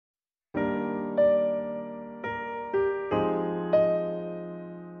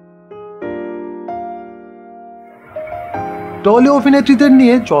Trolley অভিনেত্রীদের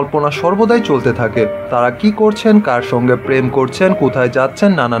নিয়ে জল্পনা সর্বদাই চলতে থাকে। তারা কি করছেন, কার সঙ্গে প্রেম করছেন, কোথায়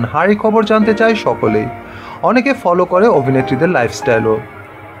যাচ্ছেন, নানান হাঁড়ি খবর জানতে চায় সকলেই। অনেকে ফলো করে অভিনেত্রীদের লাইফস্টাইলও।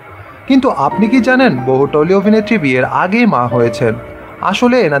 কিন্তু আপনি কি জানেন, বহু টলি অভিনেত্রী বিয়ের আগেই মা হয়েছেন।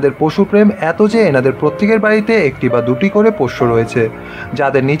 আসলে এনাদের পশুপ্রেম এত যে এনাদের প্রত্যেকের বাড়িতে একটি বা দুটি করে পোষ্য রয়েছে,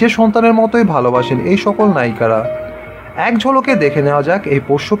 যাদের নিজের সন্তানের মতোই ভালোবাসেন এই সকল নায়িকারা। এক ঝলকে দেখে নেওয়া যাক এই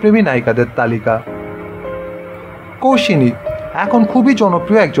পোষ্যপ্রেমী নায়িকাদের তালিকা। কৌশিনী এখন খুবই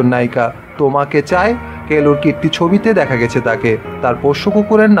জনপ্রিয় একজন নায়িকা। তোমাকে চায়, কেলুর কীর্তি ছবিতে দেখা গেছে তাকে। তার পোষ্য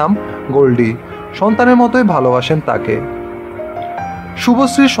কুকুরের নাম গোল্ডি। সন্তানের মতোই ভালোবাসেন তাকে।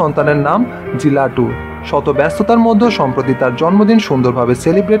 শুভশ্রীর সন্তানের নাম জিলাটু। শত ব্যস্ততার মধ্যেও সম্প্রতি তার জন্মদিন সুন্দরভাবে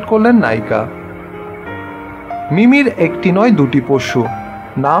সেলিব্রেট করলেন নায়িকা। মিমির একটি নয় দুটি পোষ্য,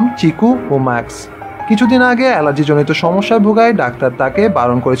 নাম চিকু ও ম্যাক্স। কিছুদিন আগে অ্যালার্জিজনিত সমস্যায় ভোগায় ডাক্তার তাকে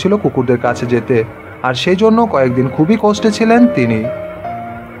বারণ করেছিল কুকুরদের কাছে যেতে, আর সেই জন্য কয়েকদিন খুবই কষ্টে ছিলেন তিনি।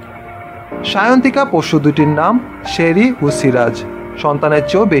 সায়ন্তিকা পোষ্য দুটির নাম শেরি ও সিরাজ। সন্তানের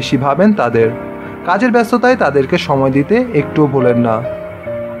চেয়েও বেশি ভাবেন তাদের। কাজের ব্যস্ততায় তাদেরকে সময় দিতে একটুও ভোলেন না।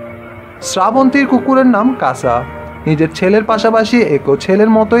 শ্রাবন্তীর কুকুরের নাম কাসা। নিজের ছেলের পাশাপাশি একেও ছেলের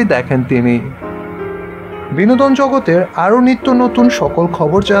মতোই দেখেন তিনি। বিনোদন জগতের আরও নিত্য নতুন সকল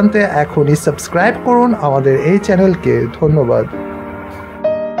খবর জানতে এখনই সাবস্ক্রাইব করুন আমাদের এই চ্যানেলকে। ধন্যবাদ।